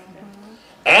 Yeah.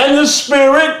 and the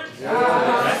Spirit,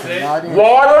 That's it.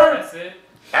 water That's it.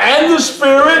 and the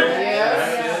Spirit,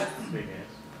 That's it.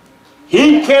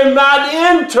 he cannot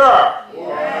enter.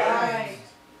 Right.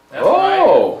 That's right.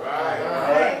 Oh,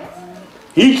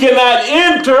 he cannot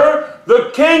enter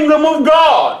the kingdom of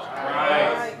God.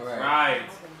 Right. Right.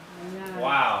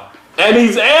 Wow. And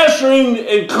he's answering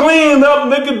and cleaning up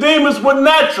Nicodemus with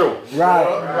natural.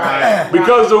 Right.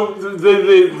 Because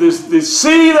the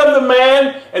seed of the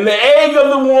man and the egg of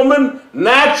the woman,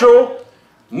 natural,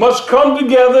 must come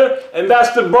together, and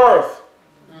that's the birth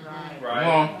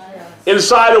Right.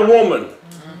 inside a woman.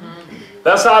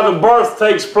 That's how the birth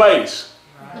takes place.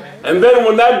 And then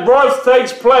when that birth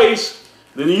takes place,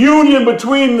 the union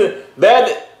between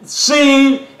that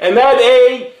seed and that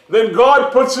egg, then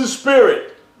God puts his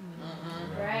spirit.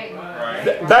 Right.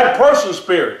 Right. That person's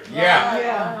spirit. Yeah.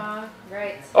 Yeah.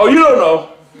 Right. Oh, you don't know.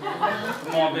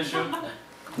 Come on, Bishop.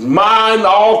 Mind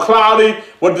all cloudy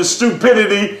with the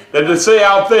stupidity that they say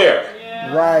out there.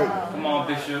 Right. Come on,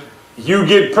 Bishop. You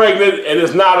get pregnant and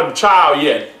it's not a child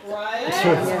yet.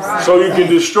 So you can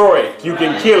destroy it. You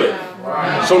can kill it.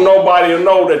 So nobody will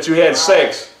know that you had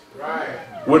sex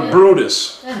with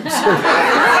Brutus.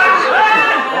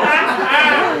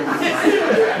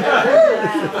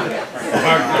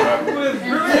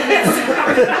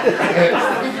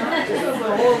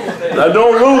 Now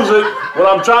don't lose it. What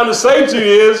I'm trying to say to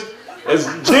you is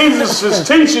Jesus is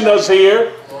teaching us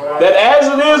here that as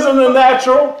it is in the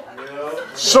natural,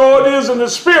 so it is in the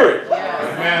spirit.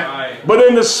 Right. But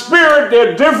in the spirit,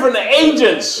 there are different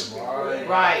agents.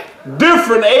 Right.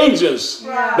 Different agents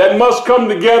that must come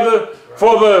together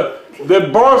for the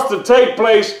birth to take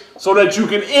place so that you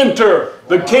can enter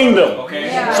the kingdom. Okay.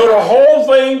 So the whole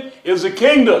thing is a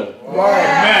kingdom.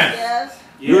 Amen. Yes.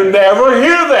 You never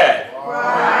hear that.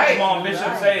 Right. Come on,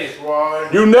 Bishop. Say it. Right.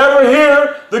 You never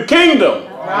hear the kingdom.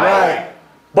 Right.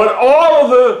 But all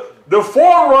of the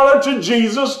forerunner to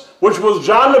Jesus, which was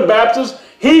John the Baptist,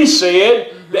 he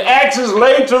said, the axe is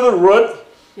laid to the root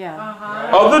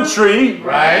of the tree.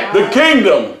 Right. The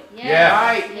kingdom Yeah.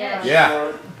 Right. Yes.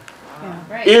 Yeah.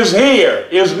 Right. is here,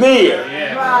 is near.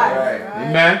 Yeah. Right.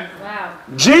 Amen. Wow.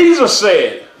 Jesus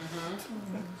said,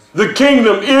 the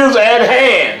kingdom is at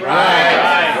hand.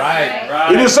 Right. Right.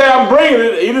 He didn't say I'm bringing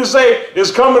it. He didn't say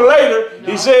it's coming later.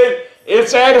 He said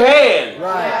it's at hand.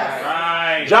 Right.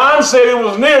 Right. Right. John said it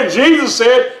was near. Jesus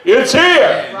said it's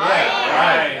here.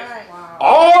 Right.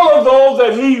 All of those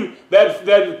that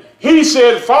he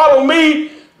said, follow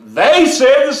me, they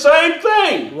said the same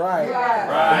thing. Right.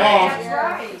 That's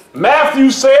right.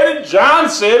 Matthew said it, John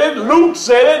said it, Luke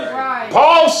said it, Right.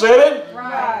 Paul said it,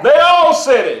 Right. they all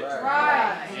said it.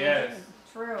 Right. Yes.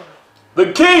 True.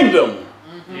 The kingdom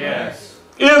Yes.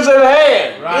 is at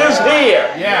hand, Right. is here.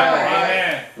 Yeah.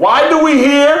 Amen. Why do we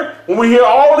hear, when we hear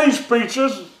all these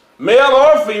preachers, male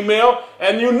or female,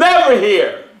 and you never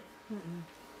hear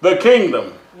the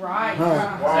kingdom Right.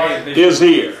 Say it, Bishop. is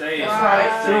here? Say it.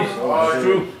 Right.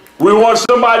 True. We want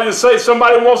somebody to say,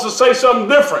 somebody wants to say something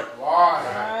different.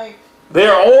 Right.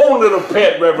 Their own little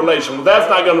pet revelation. Well, that's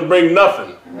not going to bring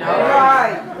nothing. No.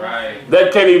 Right. Right.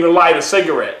 That can't even light a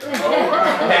cigarette.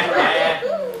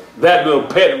 That little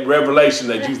pet revelation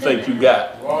that you think you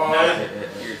got.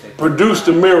 Produce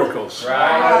the miracles. Right.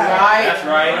 Right. That's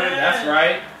right. That's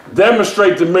right.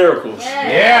 Demonstrate the miracles.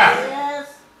 Yeah.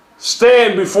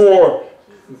 Stand before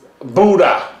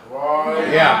Buddha,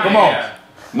 Yeah. Come on.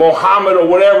 Muhammad, or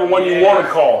whatever one you want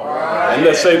to call. And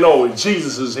let's say, no,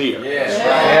 Jesus is here.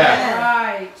 Yeah.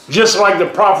 Right. Just like the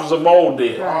prophets of old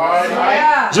did.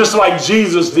 Yeah. Just like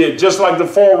Jesus did. Just like the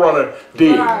forerunner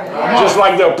did. Just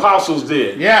like the apostles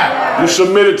did. Yeah. You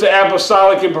submitted to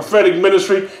apostolic and prophetic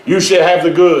ministry, you should have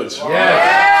the goods.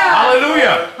 Yes.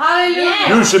 Hallelujah.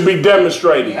 Hallelujah. You should be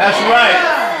demonstrating. That's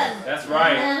right. That's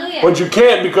right. Hallelujah. But you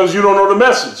can't because you don't know the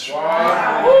message.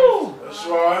 That's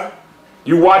right.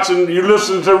 You watching, you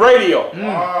listening to radio.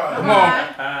 Come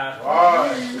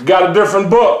on. You got a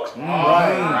different book.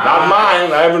 Not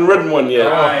mine. I haven't written one yet.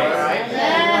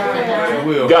 You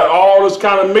will. Got all this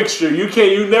kind of mixture. You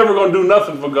never gonna do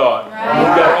nothing for God.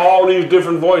 You got all these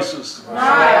different voices.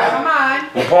 Right. Come on.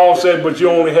 Well, Paul said, but you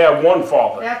only have one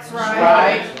Father. That's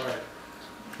right.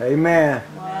 Amen.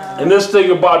 And this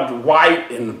thing about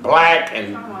white and black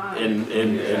and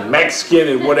Mexican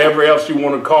and whatever else you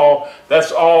want to call,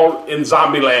 that's all in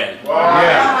zombie land.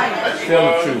 Yeah.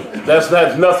 Tell the truth.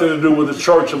 That's nothing to do with the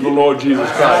church of the Lord Jesus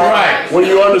Christ. That's right. When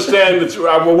you understand that,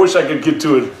 I wish I could get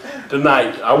to it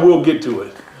tonight. I will get to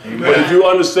it. But if you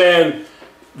understand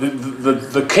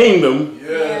the kingdom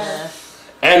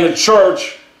and the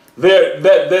church,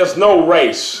 there's no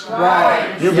race.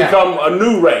 Right. You become a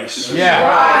new race. Yeah.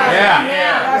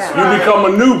 Yeah. You become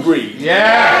a new breed.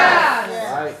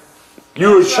 Yeah.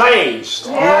 You're changed.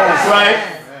 That's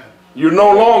right. You're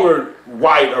no longer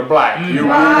white or black. You're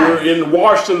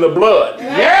washed in the blood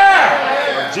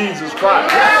Yeah. of Jesus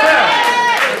Christ.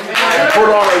 And put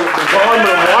on the garment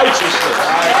of righteousness.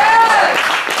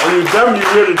 And you're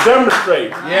here to demonstrate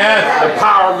Yes. the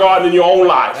power of God in your own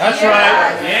life. That's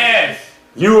right. Yes.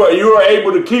 You are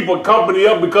able to keep a company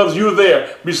up because you're there.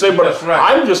 You say, but That's right.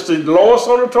 I'm just the lowest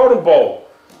on the totem pole.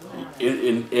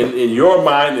 In your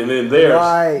mind and in theirs,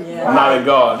 Right. not in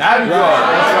God. Not in God.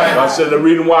 That's I said the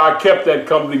reason why I kept that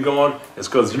company going is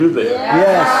because you're there.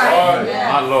 Yes.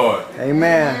 right. My Lord.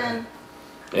 Amen.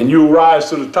 And you rise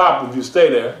to the top if you stay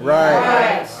there.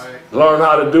 Right. Learn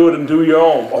how to do it and do your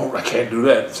own. Oh, I can't do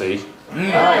that, see?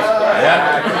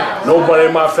 Yeah. Nobody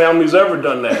in my family's ever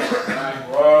done that.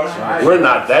 We're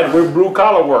not that. We're blue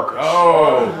collar workers.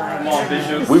 Oh. Come on,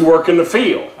 Bishop. We work in the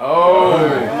field. Oh.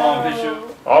 Come on, Bishop.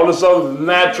 All this other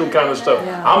natural kind of stuff.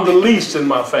 I'm the least in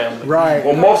my family. Right.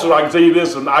 Well, most of it, I can tell you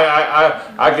this, and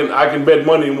I can bet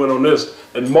money and win on this,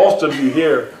 and most of you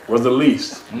here were the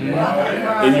least in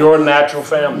your natural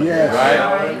family. Yes.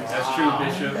 Right. That's true,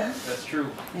 Bishop. That's true.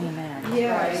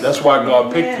 That's why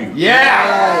God picked you.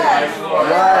 Yeah.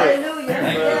 Right.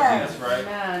 That's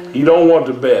right. He don't want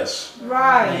the best.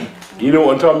 Right. You don't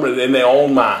want to talk about it in their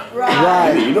own mind.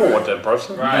 Right. You don't want that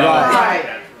person. Right.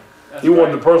 Right. You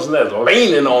want the person that's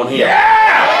leaning on him. Yeah.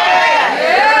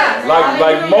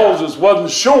 Like Moses wasn't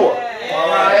sure.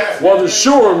 Wasn't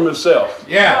sure of himself.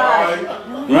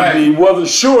 Yeah. He wasn't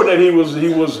sure that he was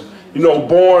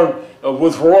born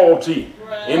with royalty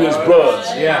in his blood.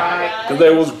 Yeah. Because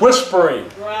they was whispering.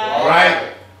 Right.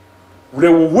 They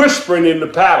were whispering in the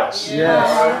palace.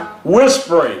 Yes.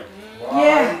 Whispering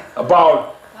Yeah.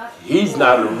 about he's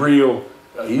not a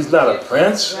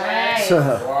prince.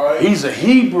 He's a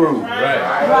Hebrew.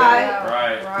 Right. Right.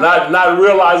 Right. Not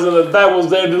realizing that was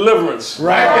their deliverance.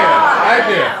 Right there. Right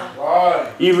there.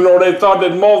 Even though they thought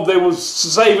that they was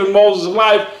saving Moses'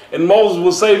 life and Moses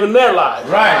was saving their life.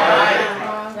 Right.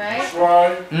 That's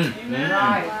right.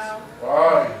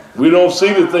 Right. We don't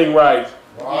see the thing right.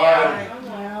 Right.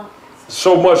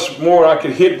 So much more I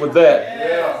could hit with that.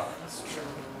 Yeah.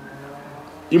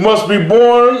 You must be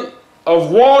born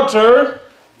of water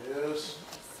Yes.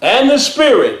 and the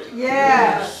Spirit.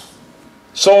 Yes.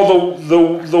 So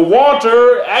the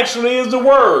water actually is the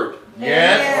word.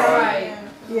 Yes. Right.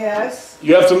 Yes.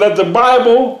 You have to let the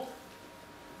Bible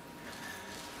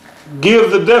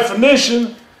give the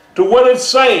definition to what it's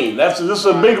saying. This is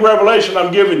a big revelation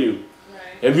I'm giving you.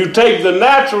 If you take the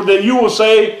natural, then you will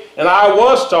say, and I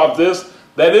was taught this,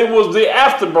 that it was the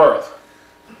afterbirth.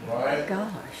 Right.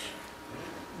 Gosh.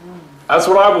 That's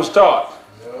what I was taught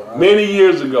many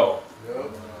years ago.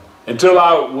 Until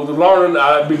I was learning,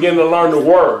 I began to learn the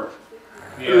word.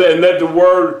 And let the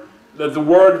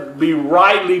word be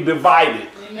rightly divided.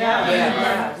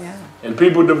 And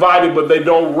people divide it, but they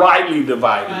don't rightly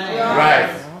divide it. Right.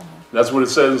 That's what it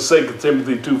says in 2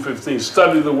 Timothy 2:15.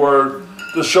 Study the word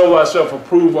to show thyself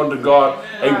approved unto God,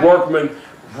 a workman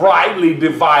rightly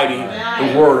dividing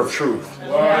the word of truth.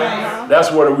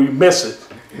 That's where we miss it.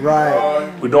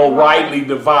 Right. We don't rightly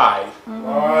divide.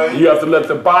 You have to let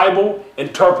the Bible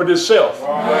interpret itself.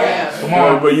 Come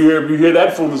on. But you hear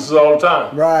that foolishness all the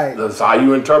time. Right. That's how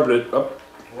you interpret it. Up,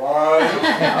 Right.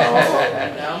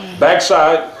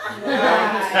 backside.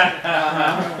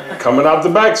 Coming out the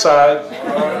backside.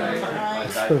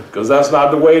 Because that's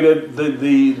not the way that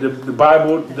the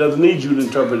Bible doesn't need you to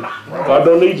interpret it. God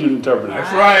don't need you to interpret it.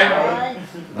 That's right.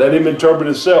 Let him interpret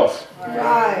itself.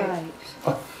 Right.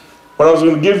 What I was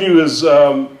going to give you is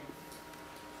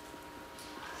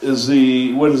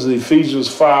the Ephesians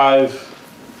 5.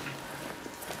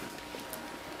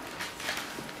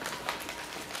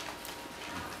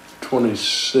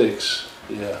 '26,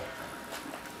 yeah.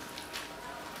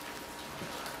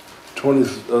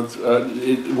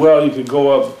 20. Well, you could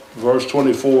go up verse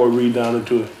 24, read down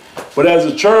into it. But as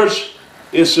the church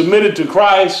is submitted to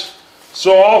Christ,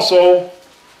 so also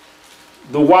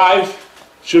the wife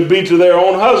should be to their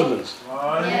own husbands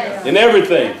in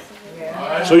everything.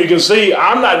 So you can see,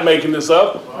 I'm not making this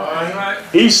up.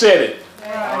 He said it.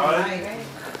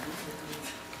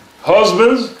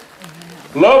 Husbands,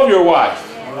 love your wife.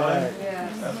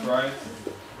 That's right.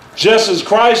 Just as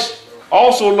Christ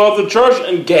also loved the church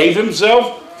and gave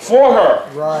himself for her.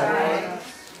 Right.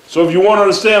 So if you want to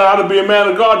understand how to be a man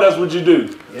of God, that's what you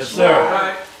do. Yes,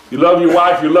 sir. You love your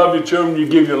wife, you love your children, you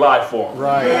give your life for them.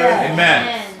 Right.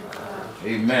 Amen.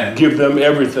 Amen. Give them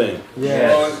everything.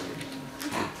 Yes.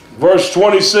 Verse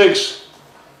 26,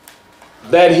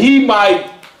 that he might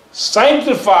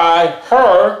sanctify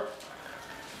her,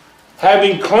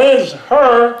 having cleansed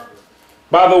her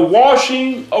by the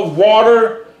washing of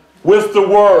water with the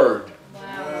word.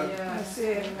 That's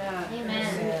it.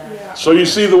 Amen. So you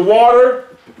see, the water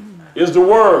is the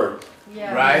word.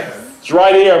 Right. It's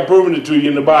right here. I'm proving it to you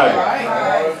in the Bible.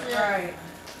 Right.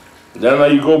 Then now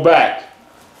you go back.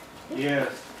 Yes.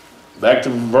 Back to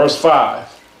verse 5.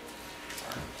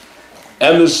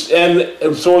 And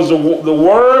so is the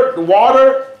word, the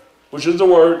water, which is the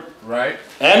word, Right.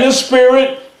 and the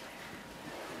spirit.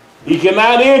 He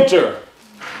cannot enter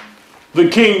the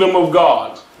kingdom of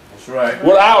God That's right.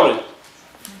 without it.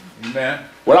 Amen.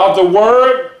 Without the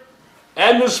word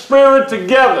and the spirit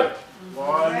together,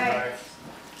 Right.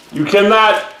 you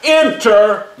cannot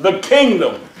enter the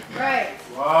kingdom Right.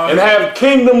 and have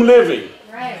kingdom living.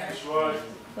 Right.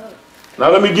 Now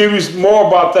let me give you more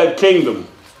about that kingdom.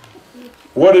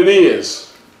 What it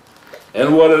is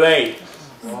and what it ain't.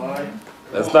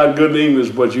 That's not good English,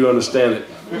 but you understand it.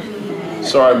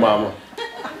 Sorry, Mama.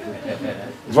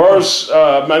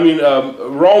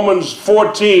 Romans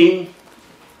 14,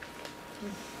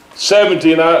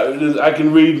 17. I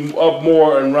can read up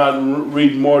more and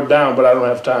read more down, but I don't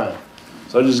have time.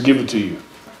 So I'll just give it to you.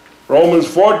 Romans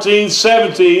 14,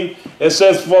 17. It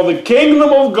says, for the kingdom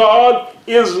of God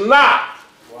is not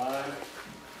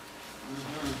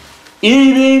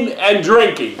eating and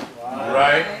drinking.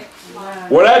 Right.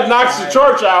 Well, that knocks the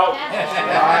church out.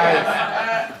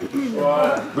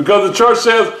 Because the church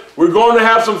says we're going to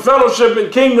have some fellowship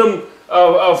in kingdom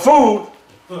food,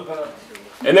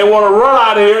 and they want to run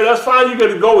out of here. That's fine. You got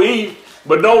to go eat,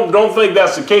 but don't think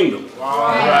that's the kingdom.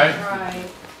 Right.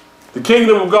 The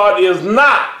kingdom of God is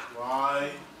not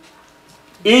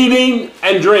eating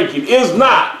and drinking. Is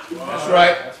not. That's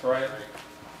right. That's right.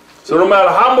 So no matter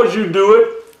how much you do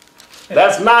it,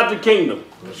 that's not the kingdom.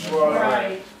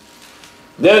 Right.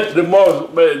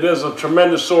 There's a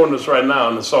tremendous soreness right now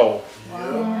in the soul.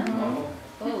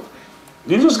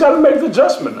 You just got to make the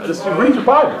adjustment. Just read your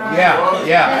Bible. Yeah.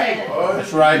 Yeah.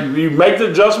 That's right. You make the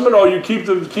adjustment, or you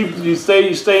you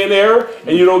stay in error,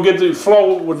 and you don't get the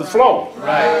flow with the flow.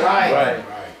 Right.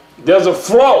 There's a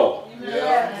flow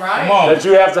Come on. that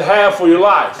you have to have for your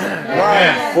life.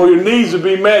 Amen. For your needs to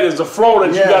be met is a flow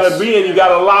that you got to be in. You got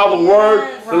to allow the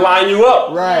word to line you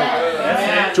up.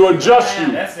 Right. To adjust you,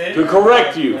 to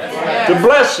correct you, to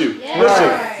bless you. Listen,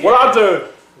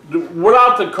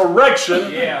 without the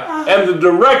correction Yeah. and the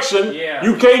direction, Yeah.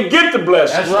 you can't get the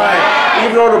blessing. That's right.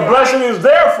 Even though the blessing is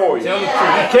there for you. Tell the You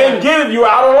truth. can't get it, you're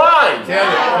out of line. Tell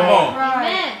it. Come on.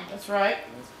 Amen. That's right.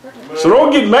 So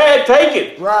don't get mad, take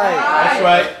it. Right. That's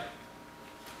right.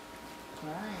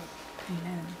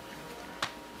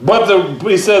 But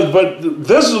he says, but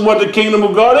this is what the kingdom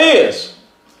of God is.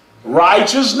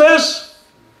 Righteousness,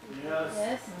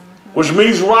 Yes. which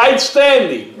means right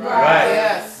standing. Right.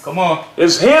 Yes. Come on.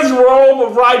 It's his robe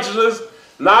of righteousness,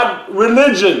 not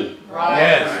religion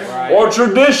Yes. or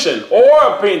tradition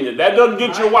or opinion. That doesn't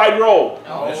get you a white robe.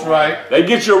 That's right. They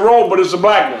get you a robe, but it's a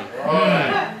black one.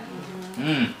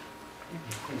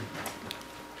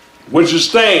 Which is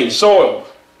stained, soiled.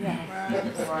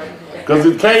 Because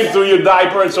it came through your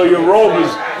diaper, and so your robe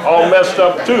is all messed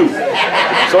up too.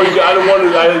 So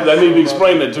I need to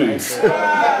explain that to you.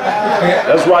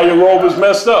 That's why your robe is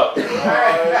messed up.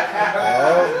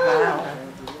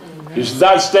 You're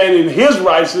not standing in his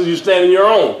righteousness, you're standing your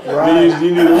own. You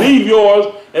need to leave yours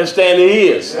and stand in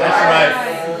his. That's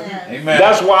right. Amen.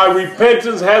 That's why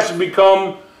repentance has to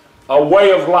become a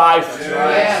way of life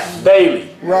daily.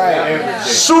 Right.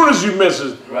 As soon as you miss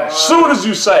it, as soon as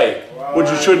you say what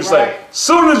you shouldn't say, as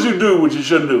soon as you do what you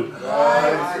shouldn't do,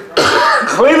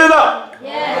 clean it up.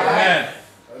 Amen.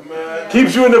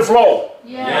 Keeps you in the flow.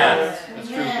 Yes. That's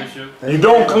true, Bishop. You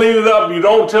don't clean it up. You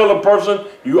don't tell the person,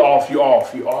 you off, you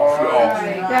off, you off, you off,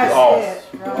 you That's off,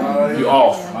 it. you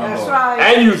off. That's right.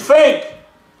 And you think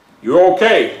you're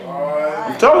okay.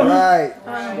 I'm telling you. Right.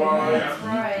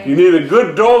 Right. You need a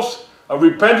good dose of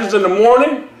repentance in the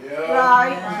morning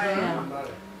Right.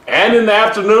 and in the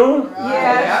afternoon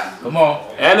Yes. Come on.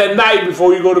 and at night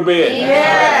before you go to bed.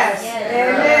 Yes.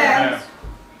 Yes.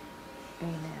 Amen.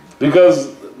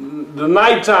 Because the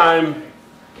nighttime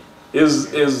is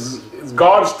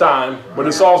God's time, but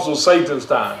it's also Satan's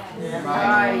time.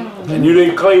 Right. And you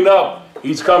didn't clean up,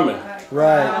 he's coming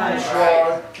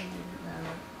Right.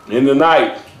 in the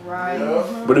night. Right.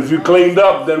 But if you cleaned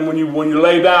up, then when you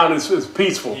lay down, it's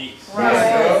peaceful.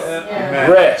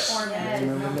 Rest.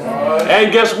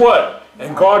 And guess what?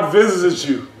 And God visits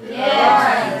you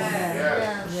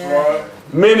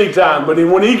many times. But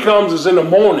when he comes, it's in the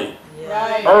morning,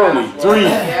 early, 3.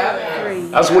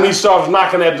 That's when he starts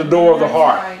knocking at the door of the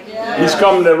heart. He's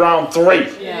coming around 3.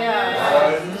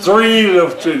 3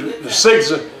 to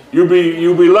 6. You'll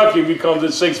be lucky if he comes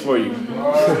at 6 for you.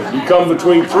 He comes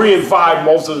between 3 and 5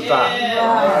 most of the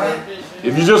time.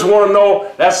 If you just want to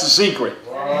know, that's the secret.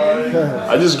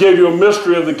 I just gave you a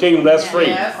mystery of the kingdom. That's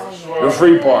free. The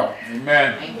free part.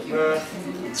 Amen.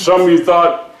 Some of you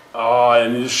thought, oh,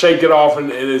 and you shake it off,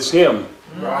 and it's him.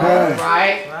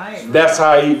 Right. That's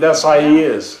how he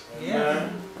is.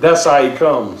 That's how he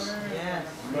comes.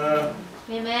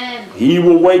 Amen. He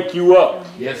will wake you up,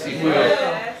 Yes, he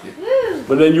will.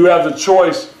 but then you have the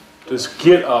choice to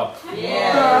get up.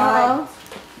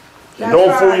 And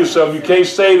don't fool yourself. You can't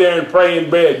stay there and pray in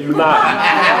bed. You're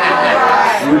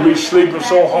not. You'll be sleeping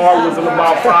so hard within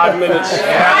about 5 minutes.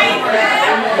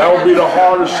 That will be the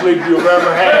hardest sleep you've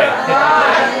ever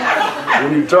had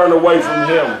when you turn away from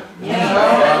him.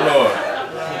 My Lord.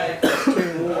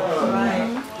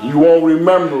 You won't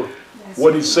remember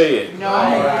what he said.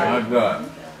 My God.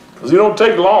 Because he don't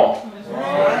take long.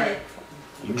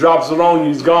 He drops it on you,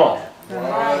 he's gone.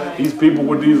 These people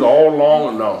with these all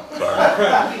long, no.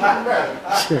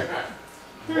 Sorry.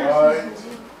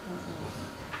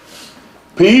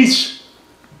 Peace,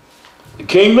 the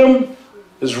kingdom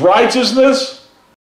is righteousness,